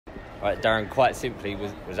Right, Darren, quite simply,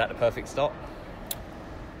 was that the perfect start?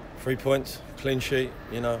 3 points, clean sheet,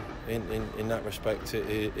 in that respect,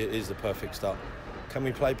 it is the perfect start. Can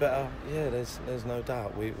we play better? Yeah, there's no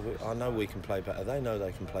doubt. I know we can play better. They know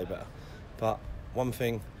they can play better. But one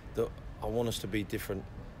thing that I want us to be different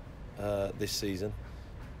this season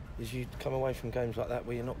is you come away from games like that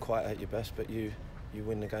where you're not quite at your best, but you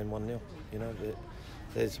win the game 1-0.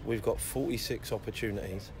 We've got 46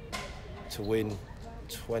 opportunities to win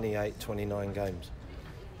 28, 29 games.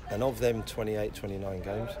 And of them 28, 29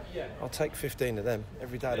 games, I'll take 15 of them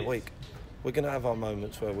every day of the week. We're going to have our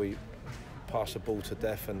moments where we pass the ball to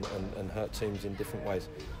death and hurt teams in different ways.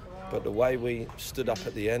 But the way we stood up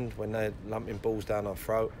at the end when they're lumping balls down our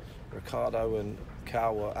throat, Ricardo and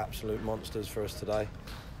Cal were absolute monsters for us today.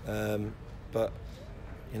 But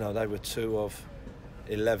they were 2 of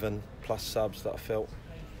 11 plus subs that I felt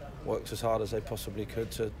worked as hard as they possibly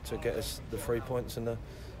could to get us the 3 points and a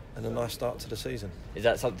nice start to the season. Is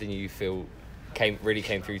that something you feel really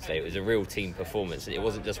came through today? It was a real team performance. It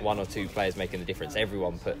wasn't just 1 or 2 players making the difference.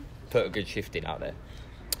 Everyone put a good shift in out there.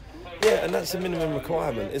 Yeah, and that's the minimum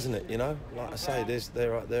requirement, isn't it? Like I say,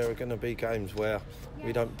 there are going to be games where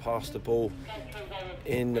we don't pass the ball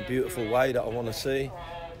in the beautiful way that I want to see.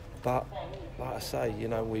 But like I say,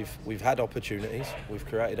 we've had opportunities, we've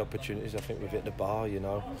created opportunities. I think we've hit the bar.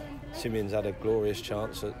 Simeon's had a glorious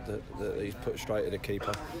chance that he's put straight at the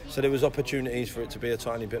keeper. So there was opportunities for it to be a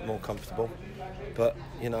tiny bit more comfortable. But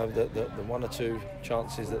the 1 or 2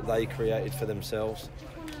 chances that they created for themselves,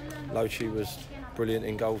 Lochi was brilliant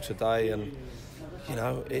in goal today, and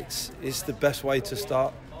it's the best way to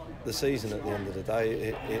start the season. At the end of the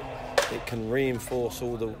day, it can reinforce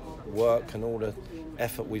all the work and all the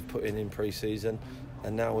effort we've put in pre-season,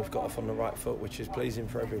 and now we've got off on the right foot, which is pleasing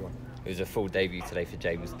for everyone. It was a full debut today for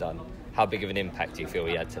James Dunn. How big of an impact do you feel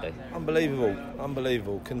he had today?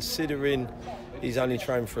 Unbelievable. Considering he's only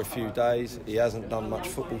trained for a few days, he hasn't done much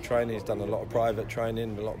football training, he's done a lot of private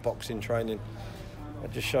training, a lot of boxing training.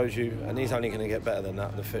 It just shows you, and he's only going to get better than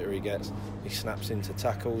that the fitter he gets. He snaps into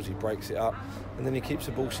tackles, he breaks it up, and then he keeps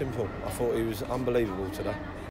the ball simple. I thought he was unbelievable today.